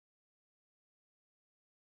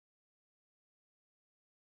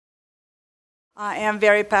I am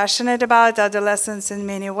very passionate about adolescence in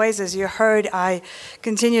many ways. As you heard, I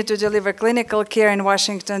continue to deliver clinical care in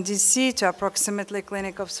Washington, D.C. to approximately a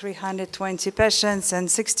clinic of 320 patients, and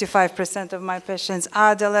 65% of my patients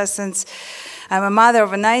are adolescents. I'm a mother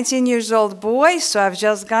of a 19-year-old boy, so I've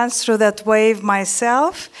just gone through that wave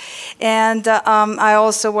myself. And I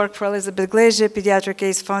also work for Elizabeth Glazier Pediatric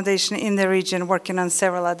AIDS Foundation in the region, working on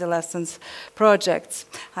several adolescence projects.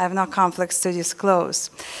 I have no conflicts to disclose.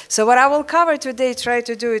 So what I will cover today, try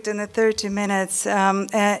to do it in 30 minutes,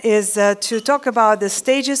 is to talk about the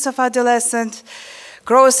stages of adolescent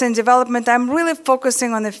growth and development. I'm really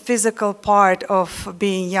focusing on the physical part of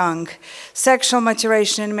being young. Sexual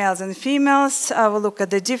maturation in males and females. I will look at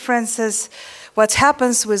the differences, what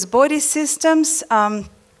happens with body systems,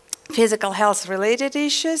 physical health-related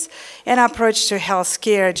issues, and approach to health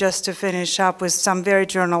care, just to finish up with some very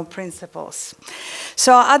general principles.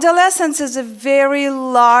 So adolescence is a very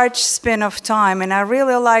large span of time, and I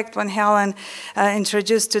really liked when Helen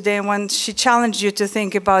introduced today, when she challenged you to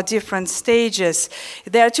think about different stages.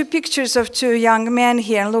 There are two pictures of two young men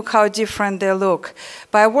here, and look how different they look.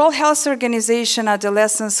 By World Health Organization,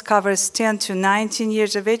 adolescence covers 10 to 19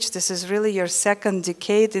 years of age. This is really your second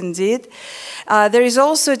decade, indeed. There is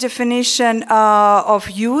also a definition of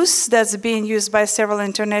youth that's being used by several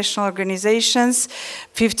international organizations,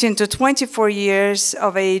 15 to 24 years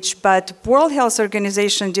of age, but World Health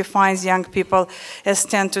Organization defines young people as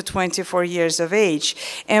 10 to 24 years of age.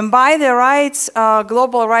 And by the rights,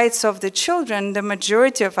 global rights of the children, the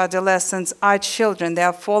majority of adolescents are children. They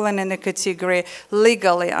are fallen in a category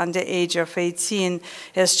legally under the age of 18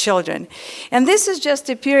 as children. And this is just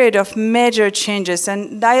a period of major changes,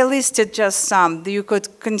 and I listed just some. You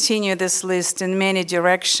could continue this list in many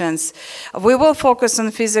directions. We will focus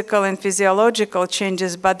on physical and physiological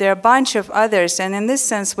changes, but there are a bunch of others, and in this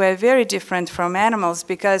sense we're very different from animals,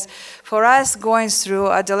 because for us going through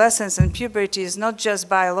adolescence and puberty is not just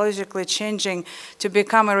biologically changing to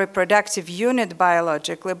become a reproductive unit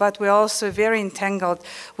biologically, but we're also very entangled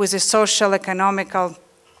with the social, economical,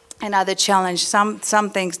 and other challenge, some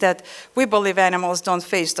things that we believe animals don't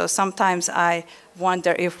face, though sometimes I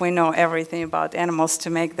wonder if we know everything about animals to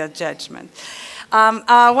make that judgment.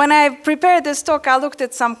 When I prepared this talk, I looked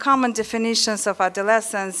at some common definitions of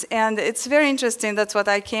adolescence, and it's very interesting. That's what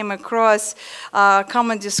I came across,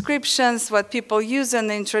 common descriptions, what people use in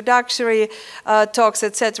the introductory talks,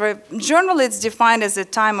 etc. Generally, it's defined as a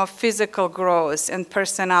time of physical growth and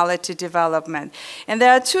personality development. And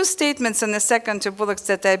there are two statements in the second two bullets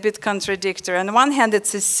that are a bit contradictory. On the one hand,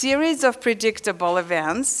 it's a series of predictable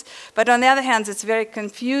events, but on the other hand, it's very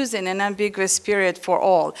confusing and ambiguous period for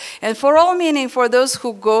all. And for all meaning for those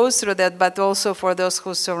who go through that, but also for those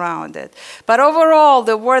who surround it. But overall,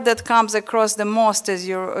 the word that comes across the most as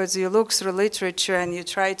you look through literature and you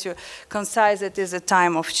try to concise it is a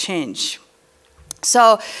time of change.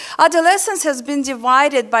 So adolescence has been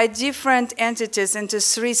divided by different entities into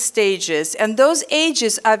 3 stages, and those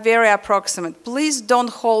ages are very approximate. Please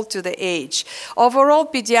don't hold to the age. Overall,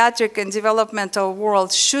 pediatric and developmental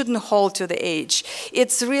world shouldn't hold to the age.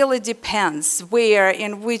 It really depends where,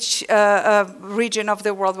 in which region of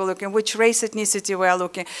the world we're looking, which race, ethnicity we are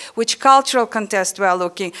looking, which cultural context we are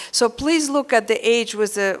looking. So please look at the age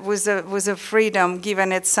with a freedom,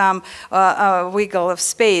 given it some wiggle of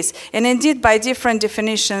space. And indeed, by different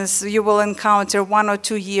definitions, you will encounter 1 or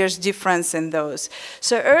 2 years difference in those.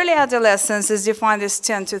 So early adolescence is defined as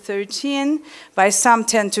 10 to 13, by some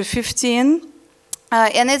 10 to 15.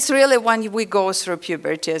 And it's really when we go through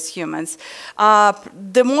puberty as humans.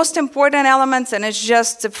 The most important elements, and it's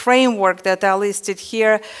just the framework that I listed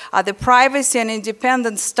here, are the privacy and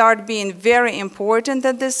independence start being very important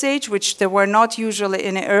at this age, which they were not usually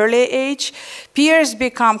in an early age. Peers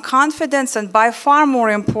become confident and by far more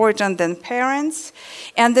important than parents.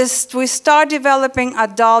 And we start developing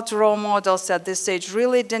adult role models at this age,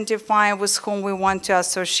 really identifying with whom we want to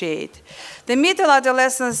associate. The middle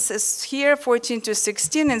adolescence is here, 14 to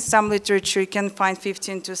 16. In some literature, you can find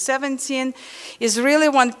 15 to 17. Is really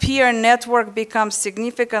when peer network becomes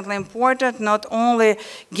significantly important, not only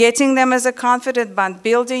getting them as a confidant, but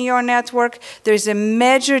building your network. There's a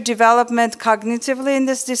major development cognitively in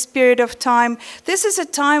this period of time. This is a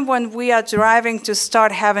time when we are driving to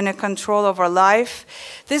start having a control over life.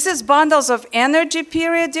 This is bundles of energy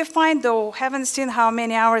period defined, though I haven't seen how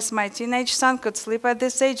many hours my teenage son could sleep at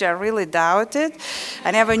this age. I really doubt it.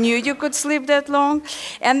 I never knew you could sleep that long. wrong.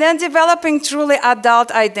 And then developing truly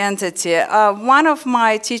adult identity. One of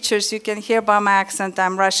my teachers, you can hear by my accent,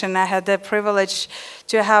 I'm Russian. I had the privilege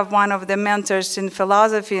to have one of the mentors in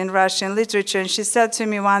philosophy and Russian literature. And she said to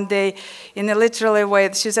me one day, in a literally way,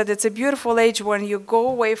 she said, it's a beautiful age when you go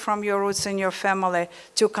away from your roots and your family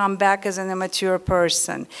to come back as an immature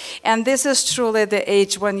person. And this is truly the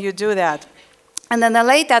age when you do that. And then the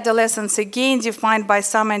late adolescence, again, defined by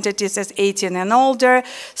some entities as 18 and older,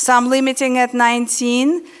 some limiting at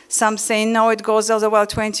 19, some saying, no, it goes all the way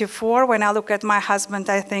 24. When I look at my husband,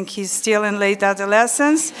 I think he's still in late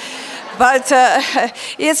adolescence. But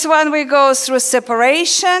it's when we go through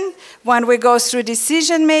separation, when we go through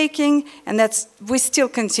decision-making, and we still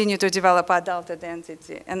continue to develop adult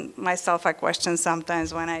identity. And myself, I question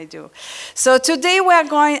sometimes when I do. So today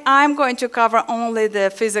I'm going to cover only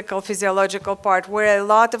the physiological part, where a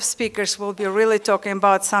lot of speakers will be really talking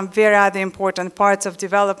about some very other important parts of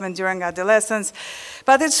development during adolescence.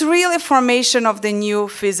 But it's really formation of the new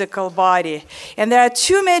physical body. And there are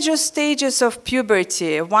two major stages of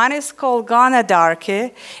puberty. One is called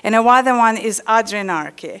gonadarchy, and another one is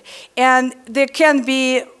adrenarchy. And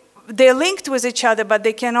they're linked with each other, but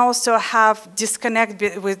they can also have disconnect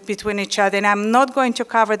between each other. And I'm not going to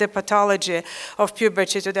cover the pathology of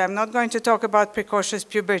puberty today. I'm not going to talk about precocious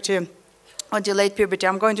puberty or delayed puberty.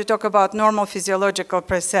 I'm going to talk about normal physiological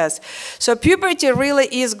process. So puberty really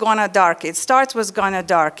is gonadarchy. It starts with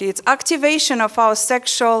gonadarchy. It's activation of our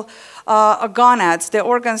sexual gonads, the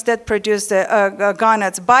organs that produce the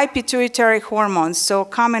gonads, by pituitary hormones. So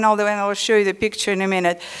coming all the way, and I'll show you the picture in a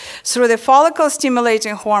minute, through the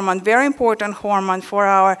follicle-stimulating hormone, very important hormone for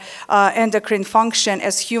our endocrine function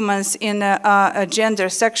as humans in a gender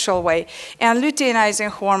sexual way, and luteinizing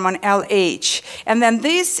hormone, LH. And then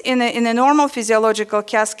this, in a normal physiological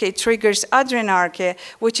cascade, triggers adrenarchy,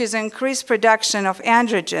 which is increased production of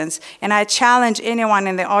androgens. And I challenge anyone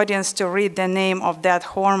in the audience to read the name of that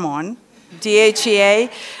hormone. DHEA.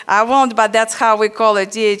 I won't, but that's how we call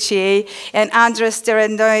it, DHEA, and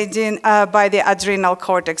androstenedione by the adrenal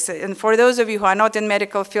cortex. And for those of you who are not in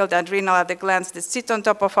medical field, adrenal are the glands that sit on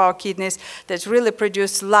top of our kidneys that really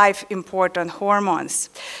produce life-important hormones.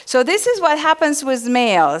 So this is what happens with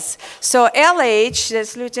males. So LH,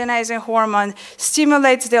 that's luteinizing hormone,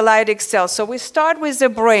 stimulates the Leydig cells. So we start with the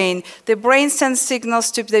brain. The brain sends signals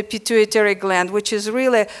to the pituitary gland, which is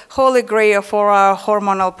really holy grail for our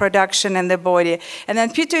hormonal production in the body. And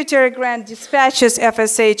then pituitary gland dispatches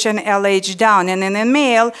FSH and LH down. And in a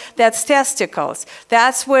male, that's testicles.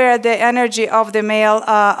 That's where the energy of the male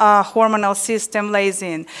hormonal system lays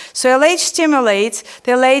in. So LH stimulates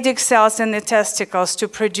the Leydig cells in the testicles to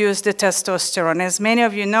produce the testosterone. As many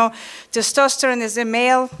of you know, testosterone is a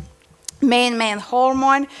male main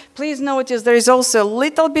hormone. Please notice there is also a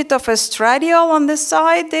little bit of estradiol on the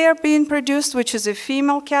side there being produced, which is a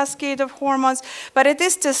female cascade of hormones, but it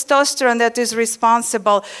is testosterone that is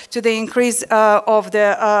responsible to the increase of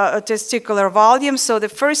the testicular volume. So the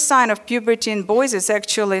first sign of puberty in boys is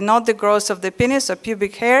actually not the growth of the penis or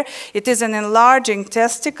pubic hair, it is an enlarging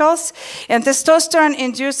testicles, and testosterone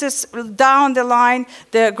induces down the line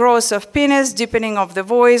the growth of penis, deepening of the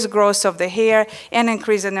voice, growth of the hair, and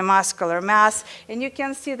increase in the muscular mass. And you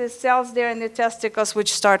can see the cells there in the testicles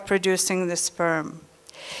which start producing the sperm.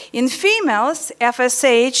 In females,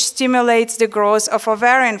 FSH stimulates the growth of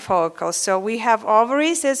ovarian follicles. So we have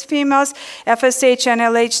ovaries as females. FSH and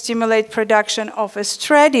LH stimulate production of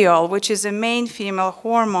estradiol, which is a main female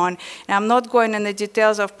hormone. And I'm not going into the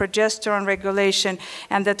details of progesterone regulation,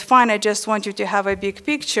 and that's fine. I just want you to have a big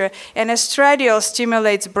picture. And estradiol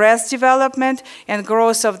stimulates breast development and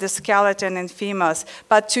growth of the skeleton in females.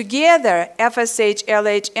 But together, FSH,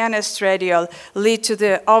 LH, and estradiol lead to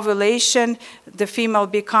the ovulation, the female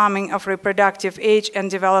becoming of reproductive age,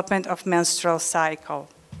 and development of menstrual cycle.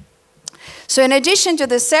 So in addition to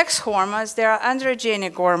the sex hormones, there are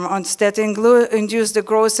androgenic hormones that induce the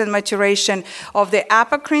growth and maturation of the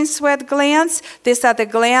apocrine sweat glands. These are the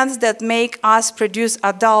glands that make us produce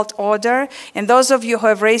adult odor. And those of you who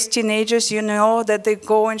have raised teenagers, you know that they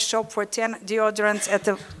go and shop for 10 deodorants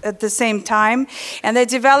at the same time. And the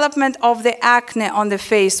development of the acne on the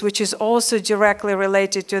face, which is also directly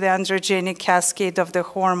related to the androgenic cascade of the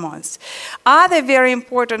hormones. Other very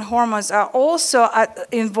important hormones are also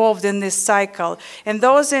involved in this cycle. cycle. And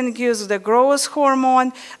those induce the growth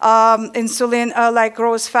hormone, insulin, like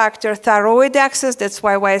growth factor, thyroid axis. That's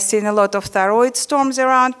why we're seeing a lot of thyroid storms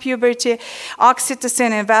around puberty,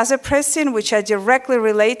 oxytocin and vasopressin, which are directly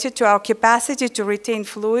related to our capacity to retain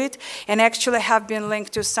fluid and actually have been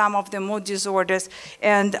linked to some of the mood disorders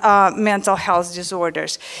and mental health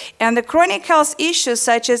disorders. And the chronic health issues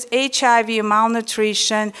such as HIV,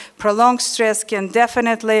 malnutrition, prolonged stress can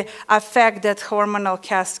definitely affect that hormonal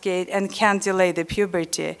cascade and can delay the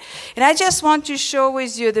puberty. And I just want to show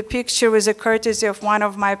with you the picture with the courtesy of one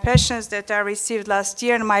of my patients that I received last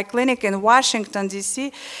year in my clinic in Washington,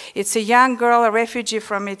 D.C. It's a young girl, a refugee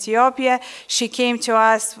from Ethiopia. She came to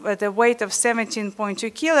us with a weight of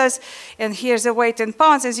 17.2 kilos, and here's the weight in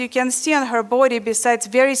pounds. As you can see on her body, besides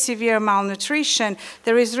very severe malnutrition,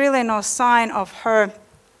 there is really no sign of her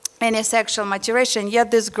any sexual maturation,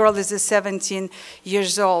 yet this girl is a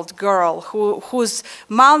 17-year-old girl whose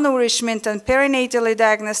malnourishment and perinatally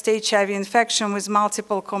diagnosed HIV infection with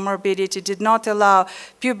multiple comorbidity did not allow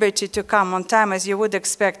puberty to come on time, as you would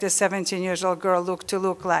expect a 17-year-old girl to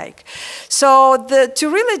look like. So to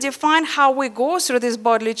really define how we go through these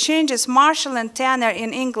bodily changes, Marshall and Tanner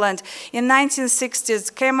in England in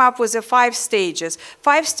 1960s came up with the 5 stages.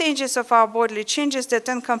 5 stages of our bodily changes that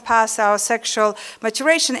encompass our sexual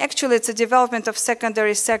maturation. Actually, it's a development of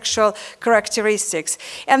secondary sexual characteristics.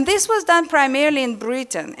 And this was done primarily in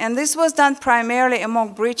Britain, and this was done primarily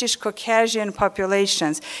among British Caucasian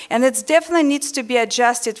populations. And it definitely needs to be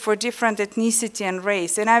adjusted for different ethnicity and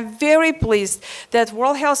race. And I'm very pleased that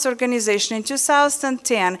World Health Organization in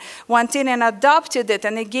 2010 went in and adopted it,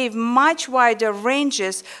 and it gave much wider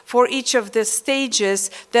ranges for each of the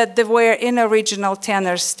stages that they were in original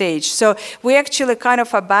Tanner stage. So we actually kind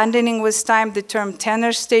of abandoning with time the term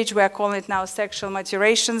Tanner stage. We are calling it now sexual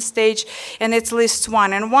maturation stage, and it's list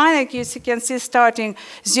 1. And 1, like you can see, starting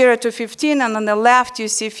 0 to 15, and on the left you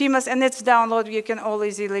see females, and it's download. You can all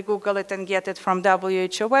easily Google it and get it from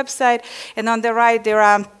WHO website. And on the right there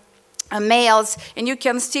are males, and you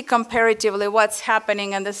can see comparatively what's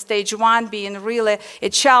happening in the stage 1 being really a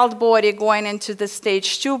child body going into the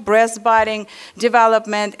stage 2, breast budding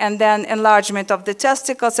development, and then enlargement of the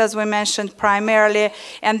testicles, as we mentioned primarily,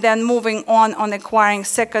 and then moving on acquiring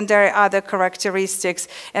secondary other characteristics.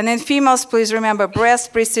 And in females, please remember,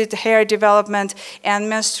 breast precedes hair development, and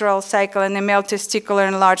menstrual cycle and the male testicular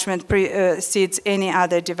enlargement precedes any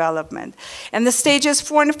other development. And the stages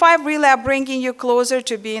 4 and 5 really are bringing you closer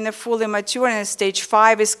to being a fully mature, and stage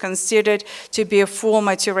 5 is considered to be a full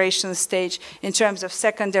maturation stage in terms of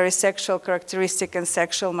secondary sexual characteristic and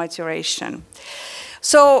sexual maturation.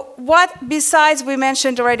 So what, besides we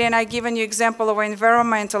mentioned already, and I've given you example of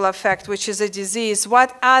environmental effect, which is a disease,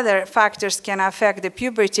 what other factors can affect the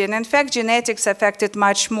puberty? And in fact, genetics affect it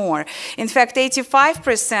much more. In fact,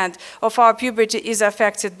 85% of our puberty is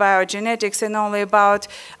affected by our genetics, and only about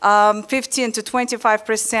 15 to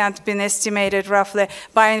 25% been estimated roughly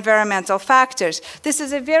by environmental factors. This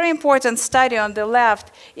is a very important study on the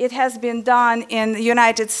left. It has been done in the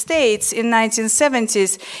United States in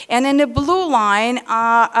 1970s, and in the blue line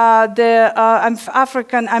the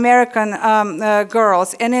African-American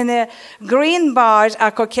girls, and in the green bars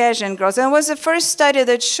are Caucasian girls. And it was the first study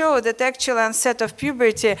that showed that actual onset of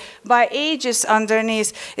puberty by ages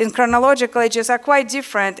underneath in chronological ages are quite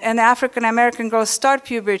different, and African-American girls start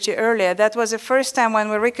puberty earlier. That was the first time when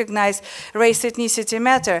we recognized race ethnicity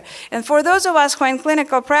matter. And for those of us who are in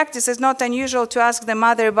clinical practice, it's not unusual to ask the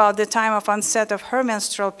mother about the time of onset of her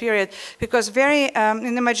menstrual period, because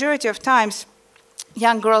in the majority of times,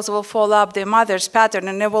 young girls will follow up their mother's pattern,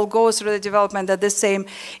 and they will go through the development at the same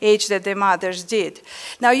age that their mothers did.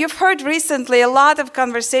 Now, you've heard recently a lot of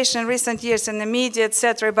conversation in recent years in the media,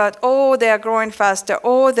 etc., about, oh, they are growing faster,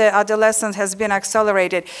 oh, the adolescence has been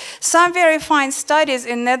accelerated. Some very fine studies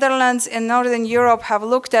in Netherlands and Northern Europe have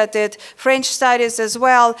looked at it, French studies as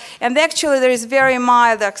well, and actually there is very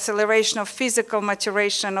mild acceleration of physical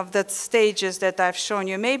maturation of the stages that I've shown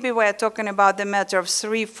you. Maybe we're talking about the matter of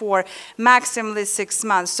 3, 4, maximally 6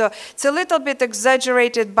 months. So it's a little bit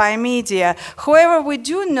exaggerated by media. However, we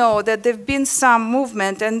do know that there have been some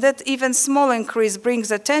movement, and that even small increase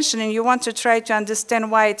brings attention, and you want to try to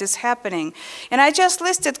understand why it is happening. And I just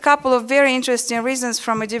listed a couple of very interesting reasons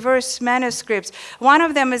from a diverse manuscripts. One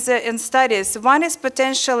of them is in studies. One is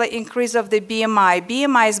potentially increase of the BMI.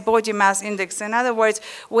 BMI is body mass index. In other words,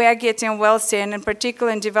 we are getting wealthier, and in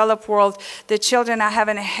particular in developed world, the children are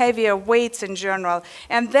having heavier weights in general.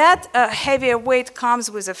 And that heavier weight weight comes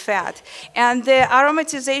with a fat. And the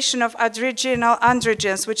aromatization of adrenal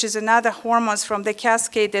androgens, which is another hormone from the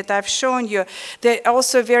cascade that I've shown you, the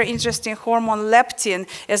also very interesting hormone leptin,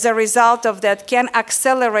 as a result of that, can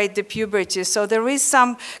accelerate the puberty. So there is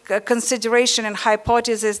some consideration and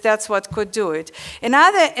hypothesis that's what could do it.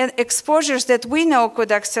 Another exposures that we know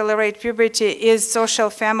could accelerate puberty is social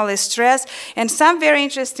family stress. And some very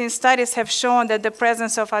interesting studies have shown that the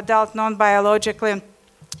presence of adult non-biologically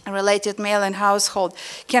related male in household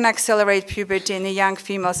can accelerate puberty in the young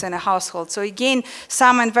females in a household. So again,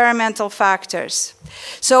 some environmental factors.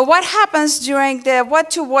 So what happens during what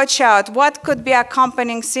to watch out? What could be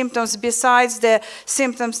accompanying symptoms besides the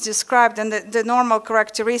symptoms described and the normal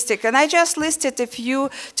characteristic? And I just listed a few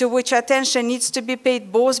to which attention needs to be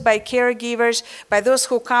paid both by caregivers, by those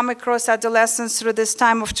who come across adolescents through this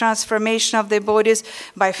time of transformation of their bodies,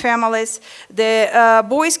 by families. The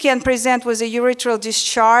boys can present with a urethral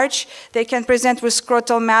discharge. They can present with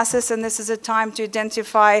scrotal masses, and this is a time to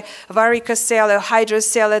identify varicocele or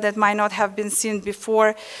hydrocele that might not have been seen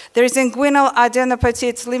before. There is inguinal adenopathy,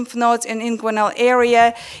 it's lymph nodes in inguinal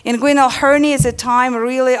area. Inguinal hernia is a time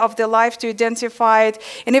really of the life to identify it.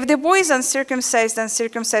 And if the boy is uncircumcised, then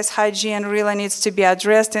circumcised hygiene really needs to be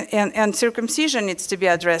addressed, and circumcision needs to be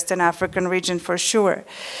addressed in African region for sure.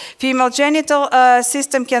 Female genital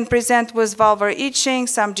system can present with vulvar itching,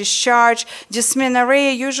 some discharge,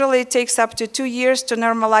 dysmenorrhea. Usually it takes up to 2 years to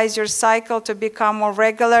normalize your cycle to become more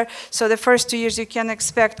regular. So the first 2 years you can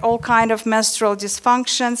expect all kind of menstrual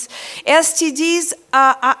dysfunctions. STDs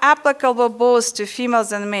are applicable both to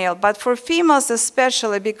females and male, but for females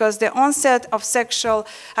especially because the onset of sexual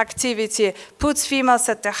activity puts females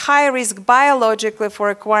at a high risk biologically for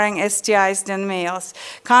acquiring STIs than males.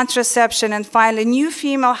 Contraception, and finally new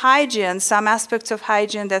female hygiene, some aspects of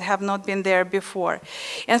hygiene that have not been there before.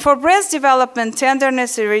 And for breast development, tenderness,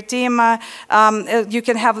 erythema, you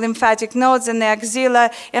can have lymphatic nodes in the axilla.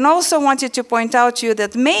 And also wanted to point out to you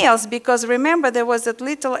that males, because remember there was that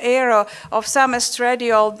little arrow of some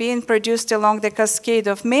estradiol being produced along the cascade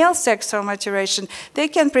of male sex hormone maturation, they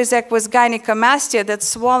can present with gynecomastia, that's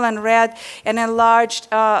swollen red and enlarged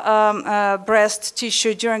breast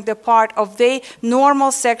tissue during the part of the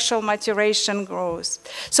normal sexual maturation growth.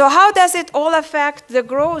 So how does it all affect the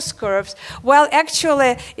growth curves? Well,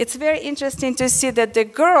 actually, it's very interesting to see that the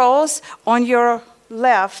girls on your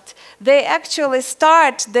left, they actually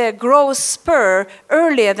start the growth spur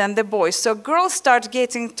earlier than the boys. So girls start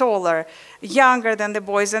getting taller younger than the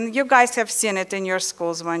boys, and you guys have seen it in your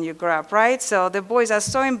schools when you grow up, right? So the boys are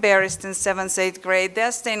so embarrassed in 7th, 8th grade,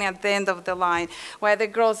 they're standing at the end of the line, while the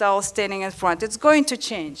girls are all standing in front. It's going to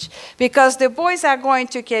change, because the boys are going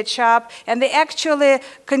to catch up, and they actually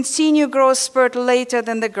continue growth spurt later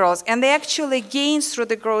than the girls, and they actually gain through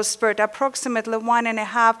the growth spurt approximately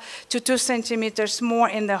 1.5 to 2 centimeters more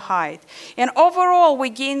in the height. And overall, we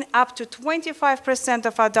gain up to 25%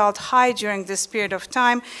 of adult height during this period of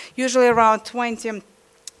time, usually around 20,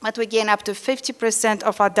 but we gain up to 50%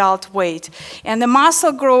 of adult weight. And the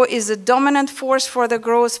muscle growth is a dominant force for the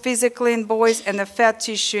growth physically in boys and the fat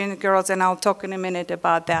tissue in girls, and I'll talk in a minute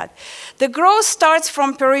about that. The growth starts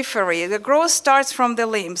from periphery. The growth starts from the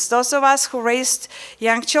limbs. Those of us who raised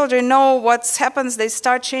young children know what happens. They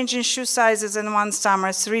start changing shoe sizes in one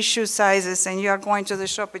summer, 3 shoe sizes, and you are going to the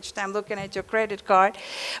shop each time looking at your credit card.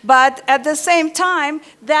 But at the same time,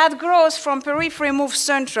 that growth from periphery moves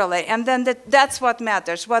centrally, and then that's what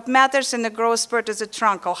matters. What matters in the growth spurt is the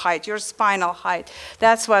truncal height, your spinal height.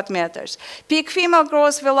 That's what matters. Peak female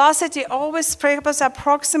growth velocity always happens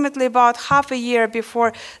approximately about half a year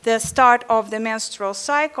before the start of the menstrual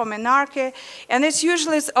cycle, menarche, and it's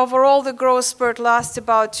usually overall the growth spurt lasts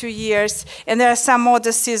about 2 years, and there are some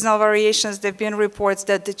modest seasonal variations. There have been reports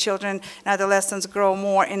that the children and adolescents grow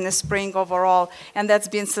more in the spring overall, and that's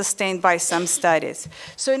been sustained by some studies.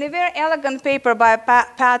 So in a very elegant paper by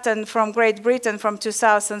Patton from Great Britain from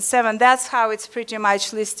 2007, that's how it's pretty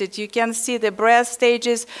much listed. You can see the breast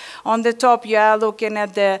stages. On the top, you are looking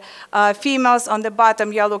at the females. On the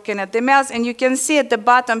bottom, you are looking at the males. And you can see at the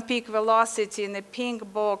bottom peak velocity in the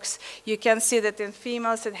pink box. You can see that in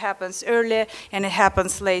females, it happens earlier, and it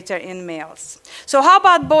happens later in males. So how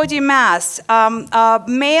about body mass?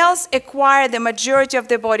 Males acquire the majority of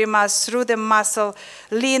the body mass through the muscle,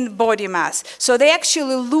 lean body mass. So they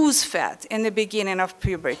actually lose fat in the beginning of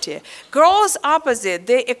puberty. Girls, opposite.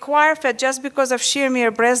 They acquire fat just because of sheer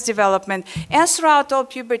mere breast development, and throughout all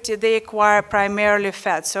puberty they acquire primarily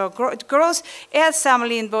fat. So girls add some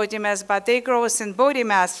lean body mass, but they grow in body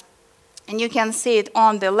mass and you can see it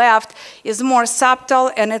on the left, is more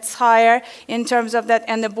subtle and it's higher in terms of that,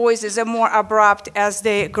 and the boys is a more abrupt as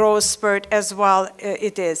the growth spurt as well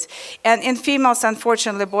it is. And in females,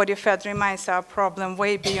 unfortunately, body fat remains our problem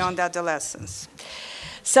way beyond adolescence.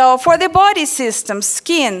 So for the body system,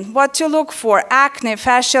 skin, what to look for: acne,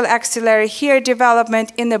 facial axillary hair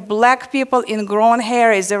development. In the black people, ingrown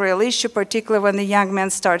hair is a real issue, particularly when the young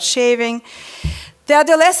men start shaving. The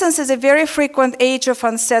adolescence is a very frequent age of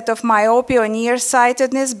onset of myopia or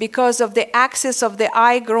nearsightedness because of the axis of the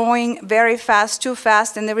eye growing very fast, too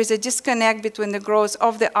fast, and there is a disconnect between the growth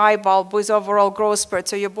of the eye bulb with overall growth spurt.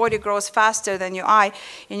 So your body grows faster than your eye,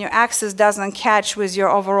 and your axis doesn't catch with your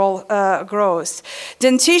overall growth.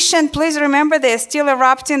 Dentition, please remember they're still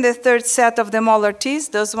erupting the third set of the molar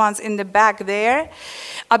teeth, those ones in the back there.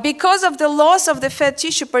 Because of the loss of the fat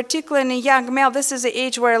tissue, particularly in a young male, this is the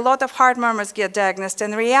age where a lot of heart murmurs get diagnosed.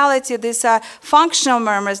 In reality, these are functional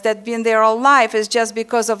murmurs that have been there all life. It's just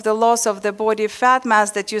because of the loss of the body fat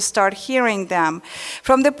mass that you start hearing them.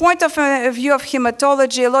 From the point of view of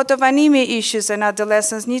hematology, a lot of anemia issues in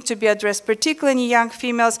adolescence need to be addressed, particularly in young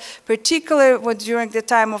females, particularly during the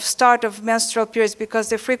time of start of menstrual periods, because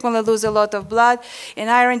they frequently lose a lot of blood,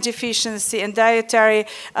 and iron deficiency and dietary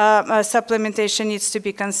supplementation needs to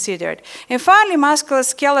be considered. And finally,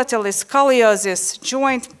 musculoskeletal scoliosis,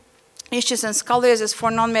 joint issues, and scoliosis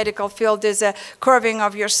for non-medical field is a curving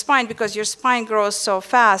of your spine because your spine grows so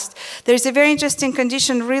fast. There's a very interesting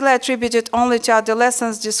condition really attributed only to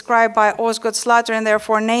adolescents described by Osgood Schlatter and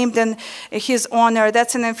therefore named in his honor.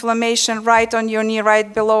 That's an inflammation right on your knee,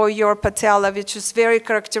 right below your patella, which is very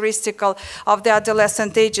characteristic of the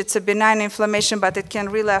adolescent age. It's a benign inflammation, but it can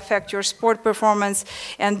really affect your sport performance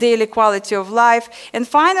and daily quality of life. And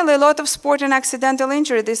finally, a lot of sport and accidental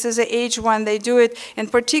injury. This is the age when they do it, in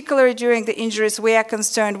particular during the injuries, we are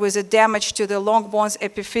concerned with the damage to the long bones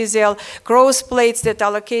epiphyseal growth plates that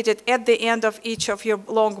are located at the end of each of your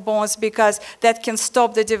long bones, because that can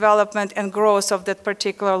stop the development and growth of that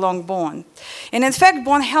particular long bone. And in fact,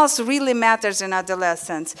 bone health really matters in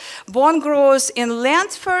adolescence. Bone grows in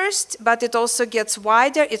length first, but it also gets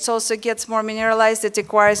wider. It also gets more mineralized. It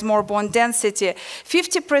requires more bone density.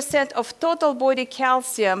 50% of total body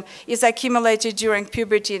calcium is accumulated during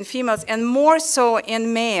puberty in females, and more so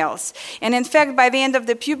in males. And in fact, by the end of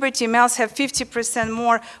the puberty, males have 50%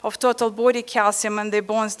 more of total body calcium in their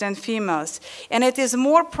bones than females. And it is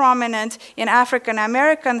more prominent in African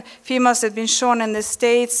American females that have been shown in the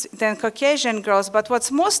States than Caucasian girls. But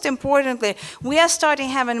what's most importantly, we are starting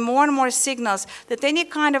having more and more signals that any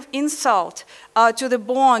kind of insult to the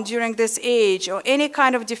bone during this age, or any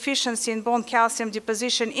kind of deficiency in bone calcium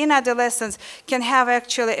deposition in adolescence, can have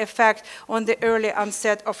actually effect on the early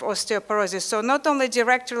onset of osteoporosis. So not only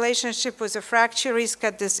direct relationship with a fracture risk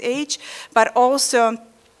at this age, but also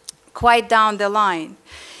quite down the line.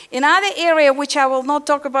 Another area which I will not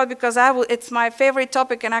talk about because it's my favorite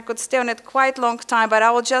topic and I could stay on it quite a long time, but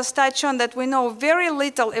I will just touch on that we know very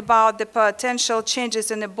little about the potential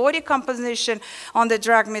changes in the body composition on the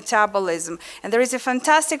drug metabolism. And there is a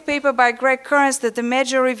fantastic paper by Greg Kearns, that the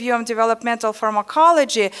major review of developmental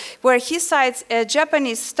pharmacology, where he cites a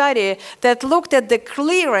Japanese study that looked at the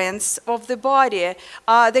clearance of the body,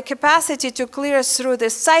 the capacity to clear through the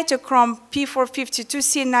cytochrome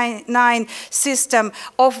P452C9 system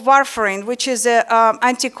of warfarin, which is an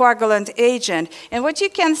anticoagulant agent. And what you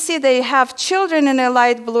can see, they have children in a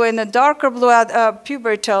light blue and a darker blue,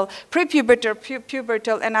 pubertal,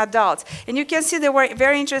 pubertal, and adults. And you can see there were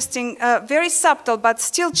very interesting, very subtle, but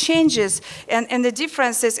still changes and the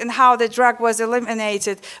differences in how the drug was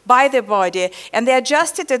eliminated by the body. And they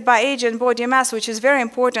adjusted it by age and body mass, which is very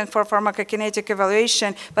important for pharmacokinetic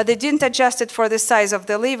evaluation, but they didn't adjust it for the size of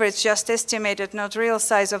the liver. It's just estimated, not real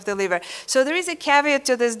size of the liver. So there is a caveat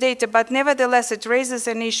to this data, but nevertheless it raises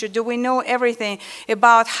an issue. Do we know everything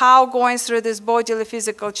about how going through this bodily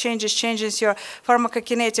physical changes your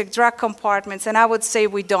pharmacokinetic drug compartments? And I would say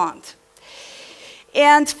we don't.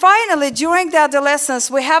 And finally, during the adolescence,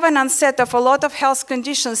 we have an onset of a lot of health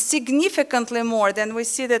conditions, significantly more than we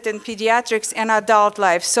see that in pediatrics and adult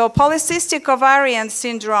life. So polycystic ovarian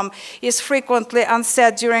syndrome is frequently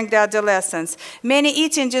onset during the adolescence. Many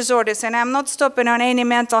eating disorders, and I'm not stopping on any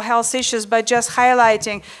mental health issues, but just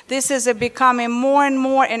highlighting this is becoming more and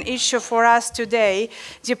more an issue for us today.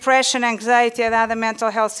 Depression, anxiety, and other mental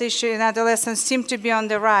health issues in adolescence seem to be on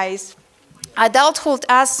the rise. adulthood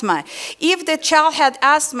asthma. If the child had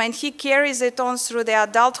asthma and he carries it on through the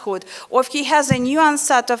adulthood, or if he has a new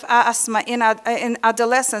onset of asthma in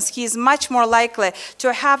adolescence, he is much more likely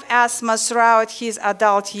to have asthma throughout his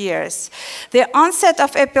adult years. The onset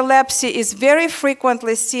of epilepsy is very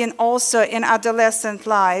frequently seen also in adolescent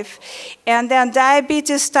life. And then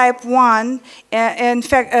diabetes type 1, in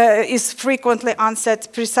fact, is frequently onset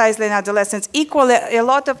precisely in adolescence. Equally, a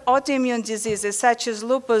lot of autoimmune diseases such as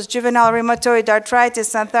lupus, juvenile rheumatoid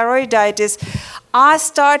arthritis, and thyroiditis are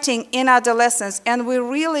starting in adolescence, and we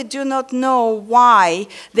really do not know why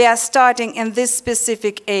they are starting in this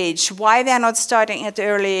specific age, why they are not starting at an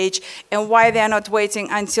early age, and why they are not waiting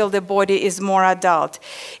until the body is more adult.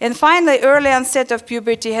 And finally, early onset of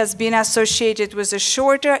puberty has been associated with a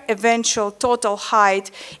shorter eventual total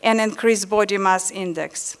height and increased body mass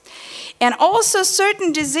index. And also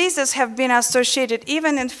certain diseases have been associated,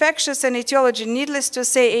 even infectious and etiology, needless to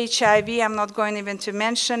say HIV, I'm not going even to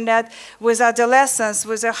mention that, with adolescence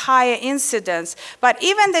with a higher incidence. But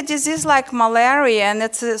even the disease like malaria, and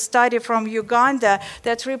it's a study from Uganda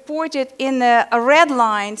that reported in a red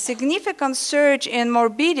line significant surge in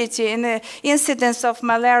morbidity in the incidence of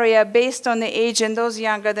malaria based on the age in those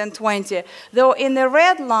younger than 20. Though in the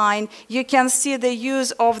red line, you can see the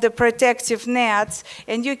use of the protective nets,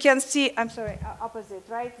 and you can see, I'm sorry, opposite,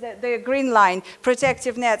 right? The green line,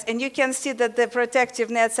 protective nets. And you can see that the protective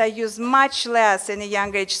nets are used much less in a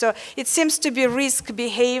young age. So it seems to be risk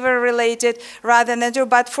behavior related rather than do.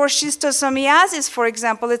 But for schistosomiasis, for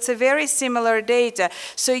example, it's a very similar data.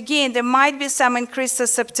 So again, there might be some increased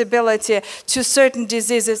susceptibility to certain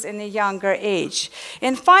diseases in a younger age.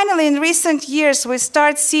 And finally, in recent years, we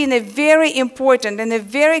start seeing a very important and a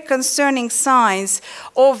very concerning signs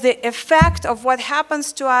of the effect of what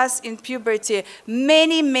happens to us in puberty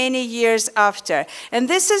many, many years after. And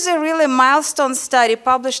this is a really milestone study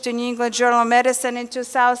published in New England Journal of Medicine in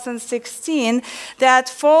 2016 that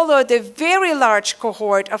followed a very large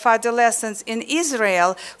cohort of adolescents in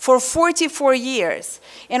Israel for 44 years.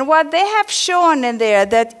 And what they have shown in there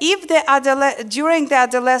that if during the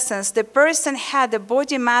adolescence the person had a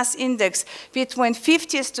body mass index between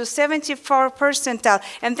 50th to 74th percentile,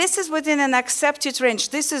 and this is within an accepted range,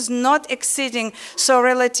 this is not exceeding so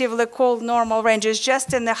relatively called normal range, it's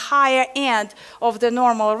just in the higher end of the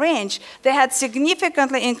normal range. They had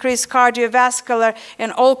significantly increased cardiovascular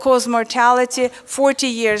and all-cause mortality 40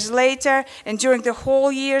 years later, and during the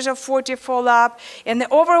whole years of 40 follow-up. And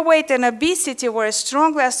the overweight and obesity were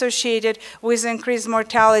strongly associated with increased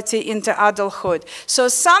mortality into adulthood. So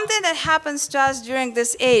something that happens to us during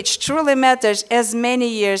this age truly matters as many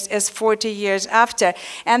years as 40 years after.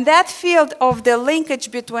 And that field of the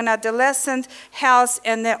linkage between adolescent health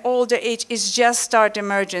and the older age is just start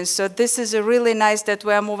emerging. So this is a really nice that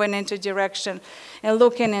we're moving into direction and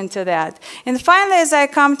looking into that. And finally, as I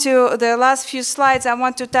come to the last few slides, I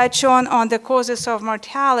want to touch on the causes of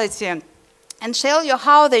mortality and tell you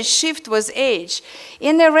how they shift with age.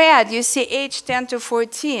 In the red, you see age 10 to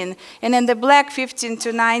 14, and in the black, 15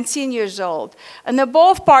 to 19 years old. In the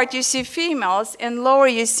above part, you see females, and lower,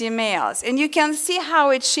 you see males. And you can see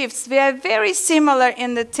how it shifts. We are very similar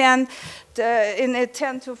in the 10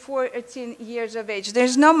 to 14 years of age.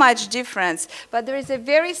 There's not much difference, but there is a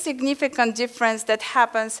very significant difference that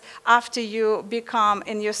happens after you become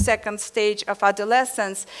in your second stage of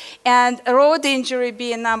adolescence. And road injury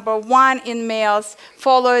being number 1 in males,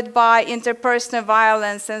 followed by interpersonal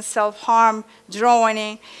violence and self-harm,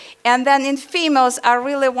 drowning. And then in females, I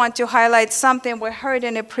really want to highlight something we heard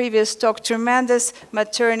in a previous talk, tremendous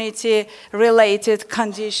maternity-related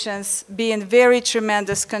conditions being very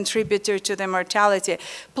tremendous contributor to the mortality.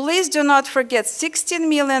 Please do not forget, 16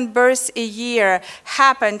 million births a year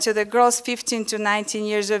happen to the girls 15 to 19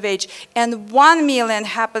 years of age, and 1 million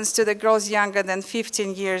happens to the girls younger than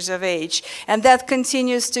 15 years of age. And that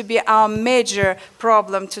continues to be our major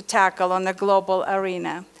problem to tackle on the global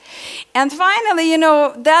arena. And finally, you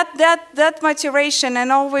know, that maturation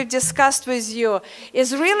and all we've discussed with you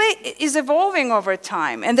is evolving over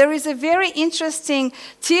time. And there is a very interesting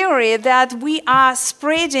theory that we are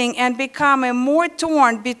spreading and becoming more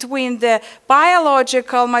torn between the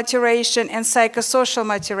biological maturation and psychosocial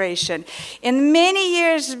maturation. In many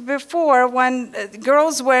years before, when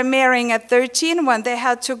girls were marrying at 13, when they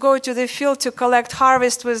had to go to the field to collect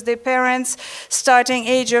harvest with their parents starting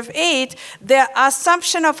age of 8, the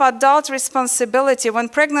assumption of of adult responsibility, when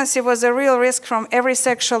pregnancy was a real risk from every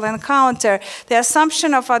sexual encounter, the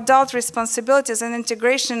assumption of adult responsibilities and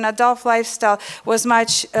integration in adult lifestyle was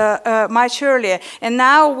much earlier. And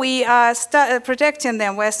now we are protecting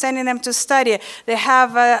them. We're sending them to study. They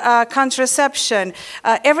have contraception.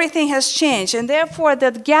 Everything has changed. And therefore,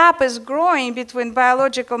 that gap is growing between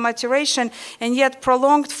biological maturation and yet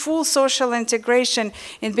prolonged full social integration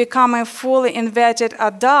in becoming fully invented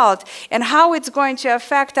adult. And how it's going to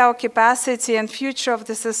affect our capacity and future of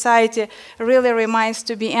the society really remains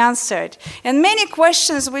to be answered. And many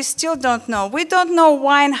questions we still don't know. We don't know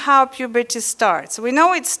why and how puberty starts. We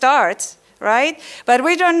know it starts, right? But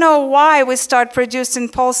we don't know why we start producing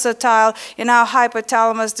pulsatile in our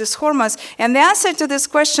hypothalamus these hormones. And the answer to this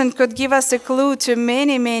question could give us a clue to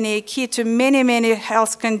many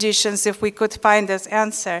health conditions if we could find this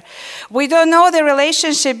answer. We don't know the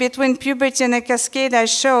relationship between puberty and the cascade I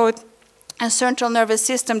showed and central nervous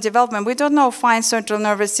system development. We don't know fine central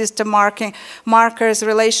nervous system markers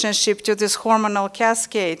relationship to this hormonal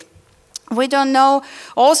cascade. We don't know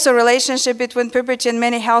also relationship between puberty and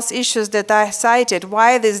many health issues that I cited,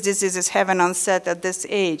 why these diseases have an onset at this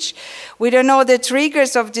age. We don't know the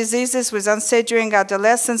triggers of diseases with onset during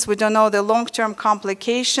adolescence. We don't know the long-term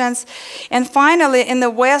complications. And finally, in the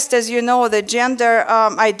West, as you know, the gender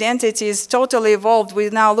identity is totally evolved.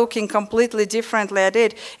 We're now looking completely differently at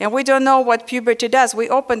it. And we don't know what puberty does. We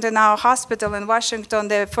opened in our hospital in Washington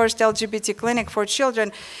the first LGBT clinic for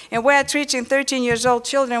children, and we're treating 13-year-old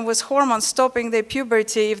children with hormones stopping their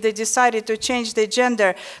puberty if they decided to change their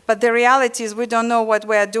gender. But the reality is we don't know what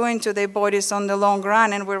we are doing to their bodies on the long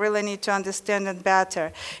run, and we really need to understand it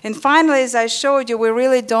better. And finally, as I showed you, we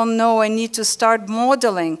really don't know and need to start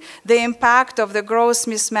modeling the impact of the gross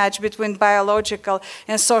mismatch between biological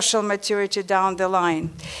and social maturity down the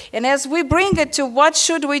line. And as we bring it to what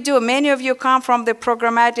should we do, many of you come from the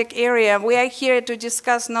programmatic area. We are here to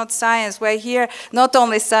discuss not science. We're here not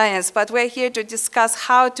only science, but we're here to discuss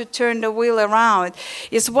how to turn the wheel around,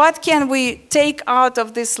 is what can we take out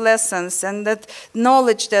of these lessons and that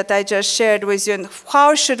knowledge that I just shared with you, and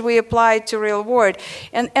how should we apply it to real world?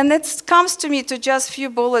 And it comes to me to just a few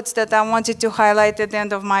bullets that I wanted to highlight at the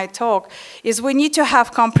end of my talk, is we need to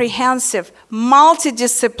have comprehensive,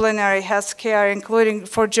 multidisciplinary health care, including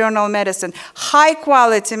for general medicine,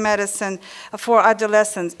 high-quality medicine for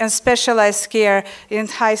adolescents, and specialized care in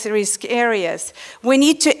high-risk areas. We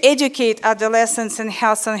need to educate adolescents in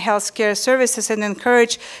health and healthcare services and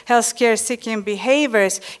encourage healthcare seeking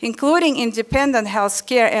behaviors, including independent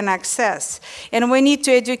healthcare and access. And we need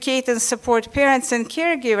to educate and support parents and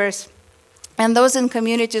caregivers and those in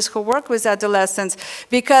communities who work with adolescents,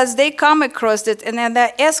 because they come across it and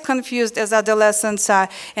they're as confused as adolescents are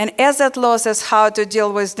and as at loss as how to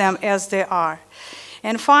deal with them as they are.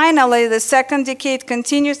 And finally, the second decade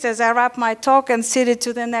continues. As I wrap my talk and cede it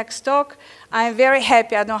to the next talk, I'm very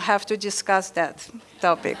happy I don't have to discuss that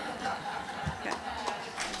topic.